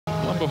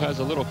Blumbo has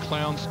a little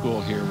clown school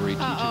here where he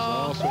teaches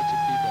all sorts of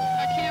people.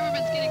 Our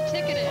cameraman's getting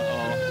ticketed.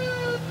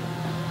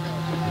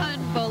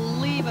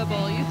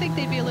 Unbelievable. You think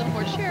they'd be a little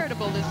more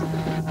charitable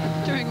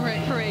during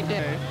parade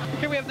day.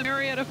 Here we have the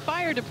Marietta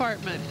Fire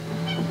Department.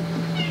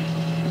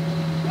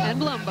 And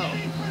Blumbo.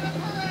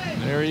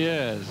 There he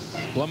is,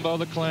 Blumbo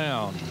the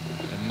clown.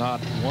 And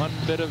not one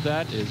bit of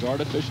that is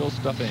artificial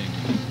stuffing.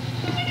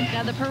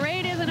 Now, the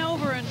parade isn't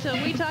over until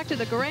we talk to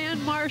the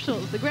Grand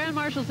Marshals. The Grand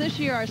Marshals this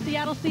year are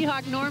Seattle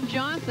Seahawk Norm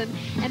Johnson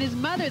and his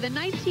mother, the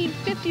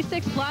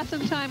 1956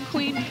 Blossom Time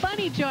Queen,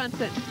 Bunny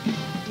Johnson.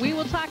 We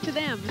will talk to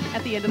them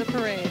at the end of the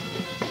parade.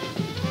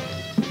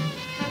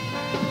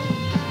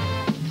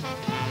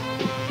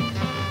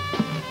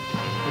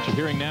 What you're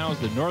hearing now is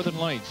the Northern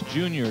Lights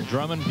Junior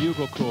Drum and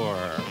Bugle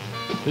Corps.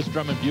 This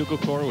Drum and Bugle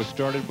Corps was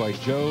started by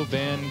Jo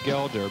Van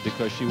Gelder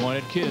because she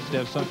wanted kids to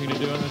have something to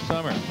do in the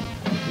summer.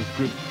 This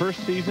group's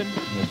first season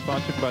was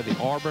sponsored by the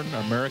Auburn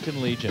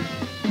American Legion.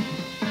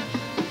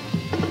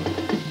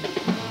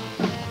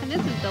 And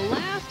this is the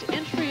last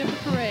entry of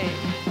the parade.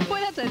 Boy,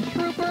 that's a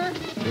trooper.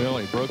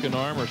 Really, broken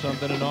arm or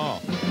something and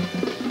all.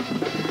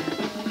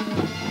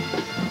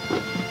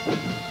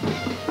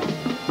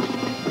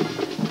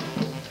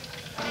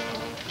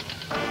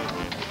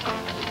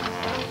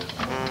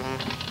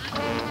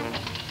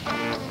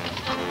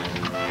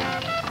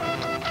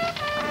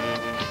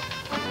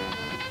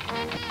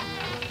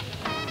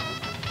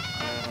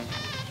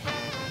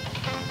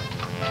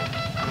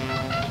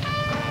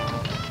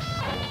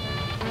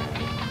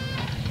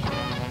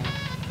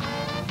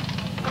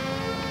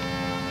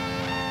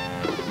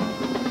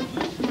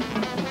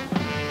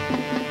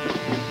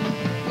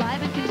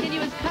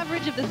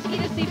 Of the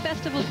C2C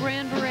Festival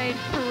Grand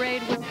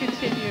Parade will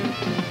continue.